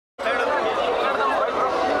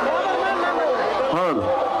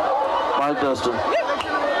broadcast.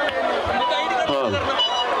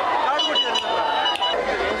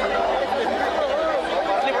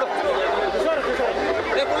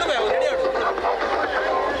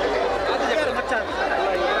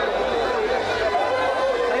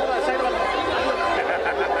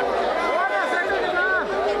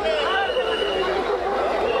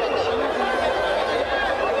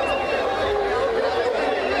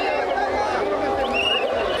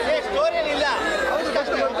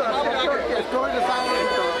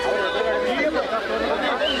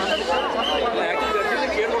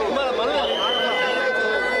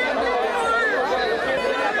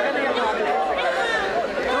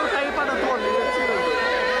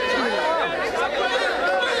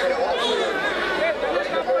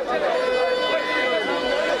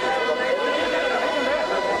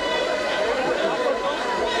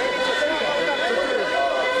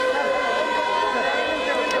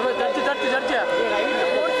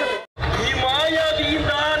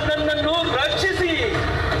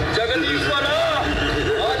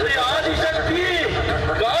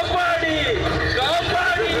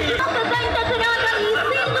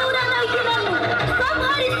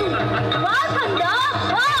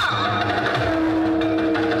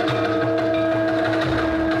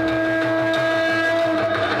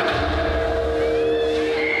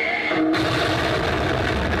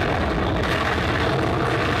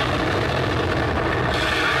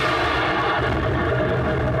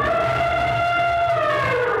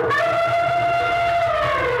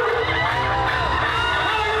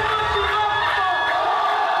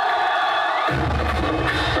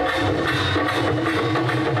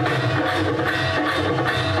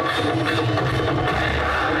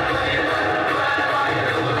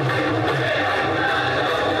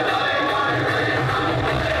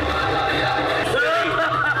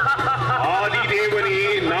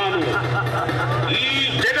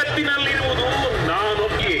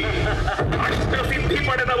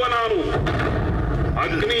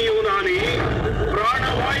 ಅಗ್ನಿಯೂ ನಾನೇ,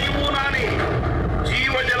 ಪ್ರಾಣವಾಯುವು ನಾನೇ,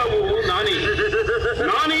 ಜೀವಜಲವು ನಾನೇ,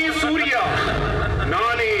 ನಾನೇ ಸೂರ್ಯ,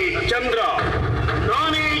 ನಾನೇ ಚಂದ್ರ,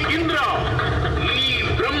 ನಾನೇ ಇಂದ್ರ, ಈ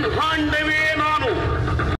ಬ್ರಹ್ಮಾಂಡವೇ ನಾನು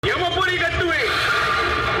ಯಮಪುರಿಗಟ್ಟುವೆ.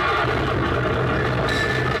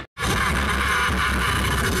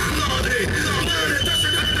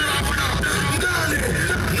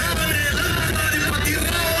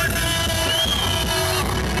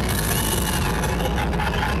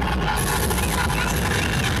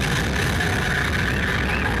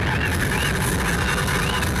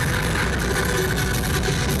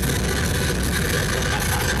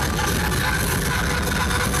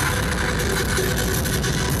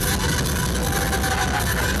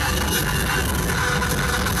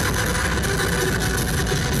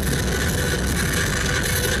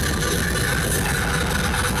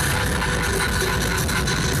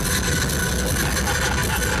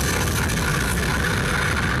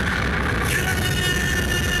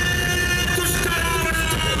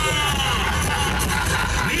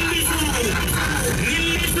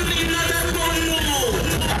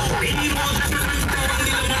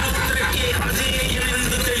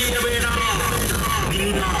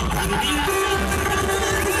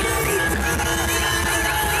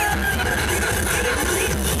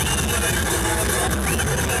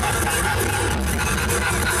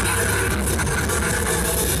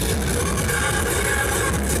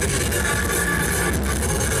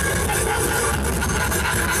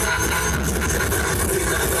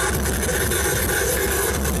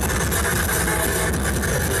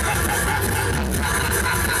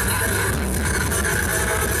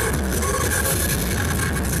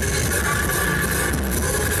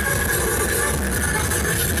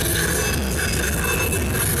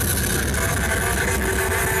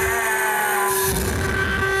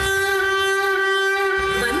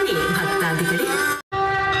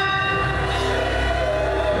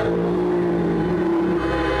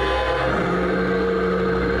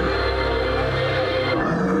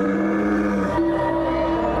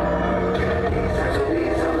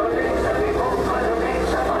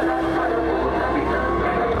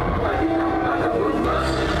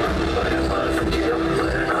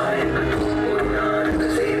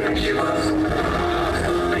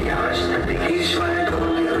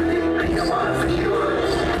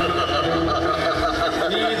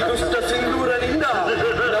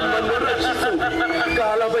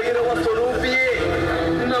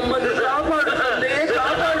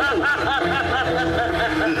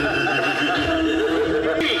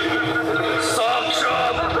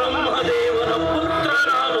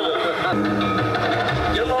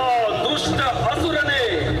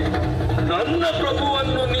 ನನ್ನ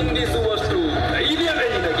ಪ್ರಭುವನ್ನು ನಿಂದಿಸುವಷ್ಟು ಧೈರ್ಯವೇ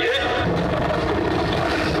ನಿನಗೆ?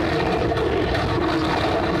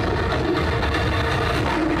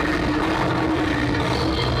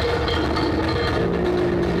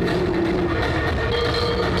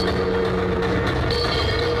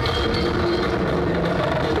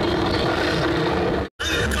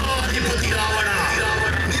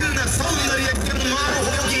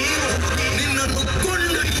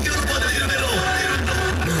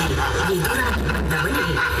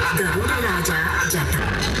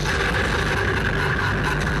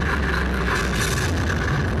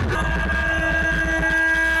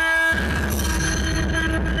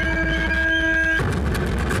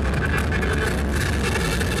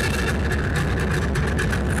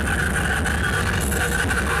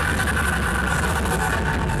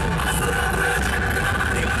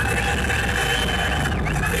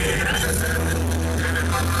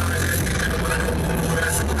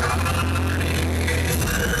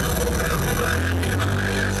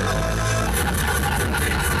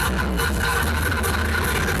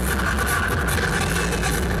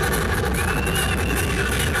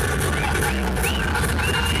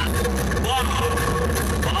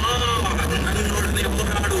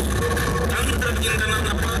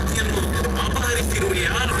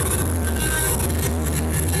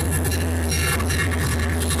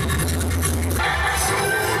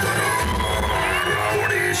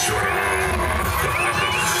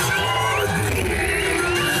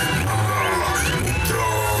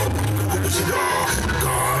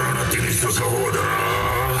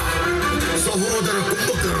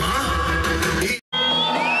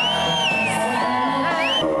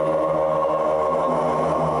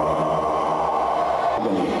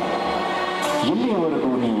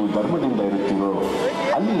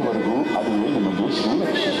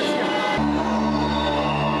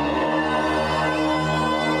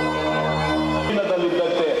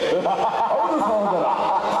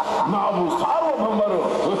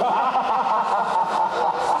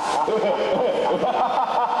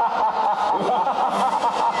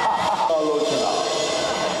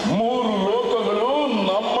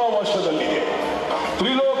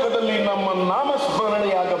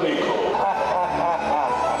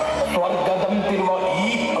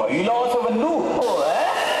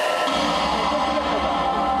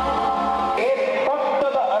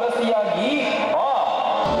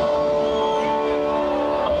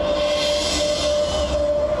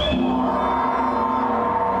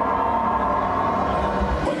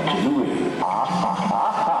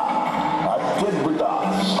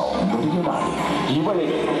 ಇವಳೇ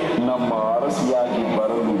ನಮ್ಮ ಅರಸಿಯಾಗಿ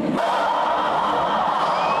ಬರಲು.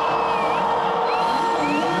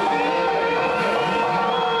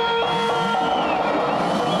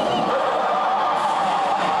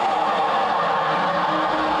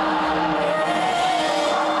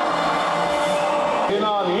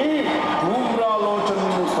 ಸೇನಾನಿ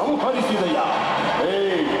ಧೂಮ್ರಾಲೋಚನೆಯನ್ನು ಸಂಹರಿಸಿದೆಯ?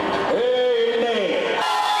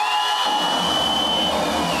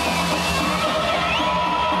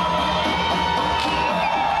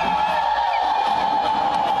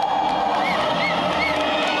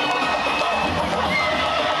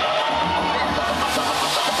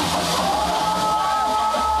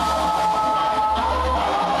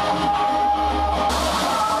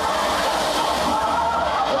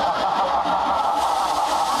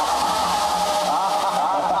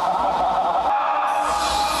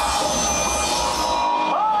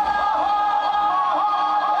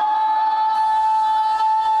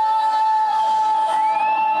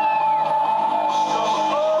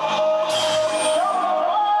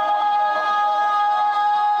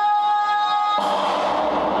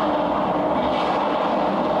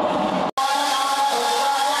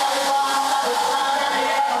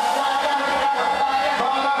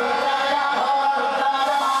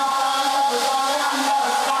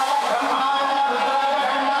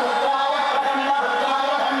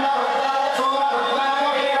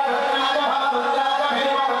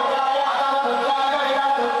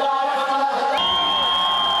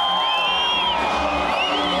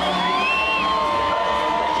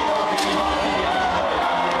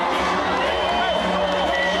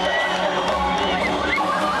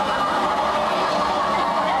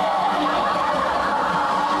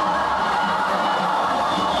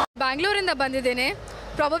 ಬ್ಯಾಂಗ್ಳೂರಿಂದ ಬಂದಿದ್ದೇನೆ.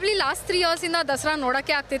 ಪ್ರಾಬಬ್ಲಿ ಲಾಸ್ಟ್ 3 ಇಯರ್ಸಿಂದ ದಸರಾ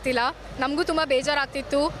ನೋಡೋಕ್ಕೆ ಆಗ್ತಿತ್ತಿಲ್ಲ. ನಮಗೂ ತುಂಬ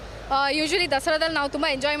ಬೇಜಾರಾಗ್ತಿತ್ತು. ಯೂಶ್ವಲಿ ದಸರಾದಲ್ಲಿ ನಾವು ತುಂಬ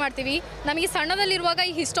ಎಂಜಾಯ್ ಮಾಡ್ತೀವಿ. ನಮಗೆ ಸಣ್ಣದಲ್ಲಿರುವಾಗ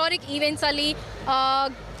ಈ ಹಿಸ್ಟಾರಿಕ್ ಈವೆಂಟ್ಸಲ್ಲಿ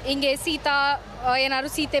ಹಿಂಗೆ ಏನಾದ್ರು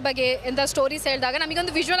ಸೀತೆ ಬಗ್ಗೆ ಎಂಥ ಸ್ಟೋರೀಸ್ ಹೇಳಿದಾಗ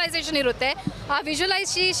ನಮಗೊಂದು ವಿಜುವಲೈಸೇಷನ್ ಇರುತ್ತೆ. ಆ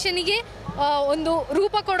ವಿಜುವಲೈಸೇಷನಿಗೆ ಒಂದು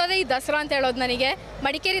ರೂಪ ಕೊಡೋದೇ ಈ ದಸರಾ ಅಂತ ಹೇಳೋದು. ನನಗೆ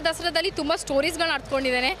ಮಡಿಕೇರಿ ದಸರಾದಲ್ಲಿ ತುಂಬ ಸ್ಟೋರೀಸ್ಗಳನ್ನ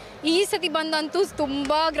ಅರ್ಥಕೊಂಡಿದ್ದೇನೆ. ಈ ಸತಿ ಬಂದಂತೂ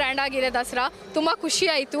ತುಂಬ ಗ್ರ್ಯಾಂಡಾಗಿದೆ ದಸರಾ. ತುಂಬ ಖುಷಿ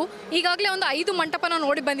ಆಯಿತು. ಈಗಾಗಲೇ ಒಂದು 5 ಮಂಟಪನ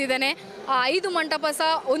ನೋಡಿ ಬಂದಿದ್ದೇನೆ. ಆ 5 ಮಂಟಪ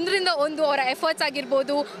ಸಹ ಒಂದರಿಂದ ಒಂದು ಅವರ ಎಫರ್ಟ್ಸ್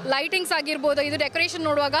ಆಗಿರ್ಬೋದು, ಲೈಟಿಂಗ್ಸ್ ಆಗಿರ್ಬೋದು, ಇದು ಡೆಕೋರೇಷನ್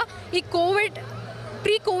ನೋಡುವಾಗ ಈ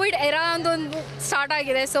ಪ್ರೀ ಕೋವಿಡ್ ಎರಾ ಒಂದೊಂದು ಸ್ಟಾರ್ಟ್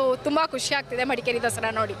ಆಗಿದೆ. ಸೊ ತುಂಬ ಖುಷಿ ಆಗ್ತಿದೆ ಮಡಿಕೇರಿ ದಸರಾ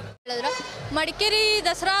ನೋಡಿ. ಮಡಿಕೇರಿ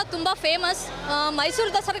ದಸರಾ ತುಂಬ ಫೇಮಸ್.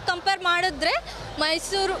 ಮೈಸೂರು ದಸರಾಗೆ ಕಂಪೇರ್ ಮಾಡಿದ್ರೆ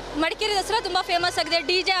ಮಡಿಕೇರಿ ದಸರಾ ತುಂಬ ಫೇಮಸ್ ಆಗಿದೆ.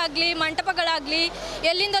 DJ ಆಗಲಿ, ಮಂಟಪಗಳಾಗಲಿ,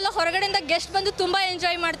 ಎಲ್ಲಿಂದೆಲ್ಲ ಹೊರಗಡೆಯಿಂದ ಗೆಸ್ಟ್ ಬಂದು ತುಂಬ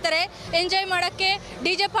ಎಂಜಾಯ್ ಮಾಡ್ತಾರೆ. ಎಂಜಾಯ್ ಮಾಡೋಕ್ಕೆ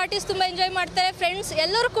DJ ಪಾರ್ಟೀಸ್ ತುಂಬ ಎಂಜಾಯ್ ಮಾಡ್ತಾರೆ. ಫ್ರೆಂಡ್ಸ್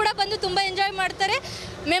ಎಲ್ಲರೂ ಕೂಡ ಬಂದು ತುಂಬ ಎಂಜಾಯ್ ಮಾಡ್ತಾರೆ.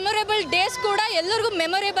 ಮೆಮೊರೇಬಲ್ ಡೇಸ್ ಕೂಡ ಎಲ್ಲರಿಗೂ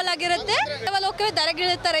ಮೆಮೊರೇಬಲ್ ಆಗಿರುತ್ತೆ. ಹೋಗ್ತೇವೆ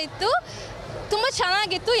ದರಗಿಳಿದ ಥರ ಇತ್ತು. ತುಂಬ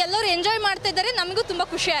ಚೆನ್ನಾಗಿತ್ತು. ಎಲ್ಲರೂ ಎಂಜಾಯ್ ಮಾಡ್ತಾ ಇದ್ದಾರೆ. ನಮಗೂ ತುಂಬ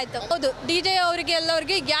ಖುಷಿ ಆಯಿತು. ಹೌದು, DJ ಅವರಿಗೆ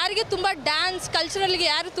ಎಲ್ಲರಿಗೆ ಯಾರಿಗೆ ತುಂಬ ಡ್ಯಾನ್ಸ್ ಕಲ್ಚರಲ್ಗೆ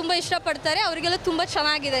ಯಾರು ತುಂಬ ಇಷ್ಟಪಡ್ತಾರೆ ಅವರಿಗೆಲ್ಲ ತುಂಬ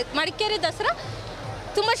ಚೆನ್ನಾಗಿದೆ. ಮಡಿಕೇರಿ ದಸರಾ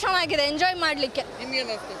ತುಂಬ ಚೆನ್ನಾಗಿದೆ ಎಂಜಾಯ್ ಮಾಡಲಿಕ್ಕೆ.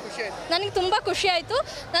 ನನಗೆ ತುಂಬ ಖುಷಿ ಆಯಿತು.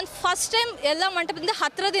 ನಾನು ಫಸ್ಟ್ ಟೈಮ್ ಎಲ್ಲ ಮಂಟಪದಿಂದ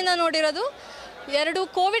ಹತ್ತಿರದಿಂದ ನೋಡಿರೋದು. 2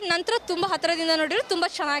 ಕೋವಿಡ್ ನಂತರ ತುಂಬ ಹತ್ತಿರದಿಂದ ನೋಡಿರೋದು. ತುಂಬ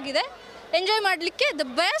ಚೆನ್ನಾಗಿದೆ. ಎಂಜಾಯ್ ಮಾಡಲಿಕ್ಕೆ ದ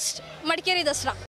ಬೆಸ್ಟ್ ಮಡಿಕೇರಿ ದಸರಾ.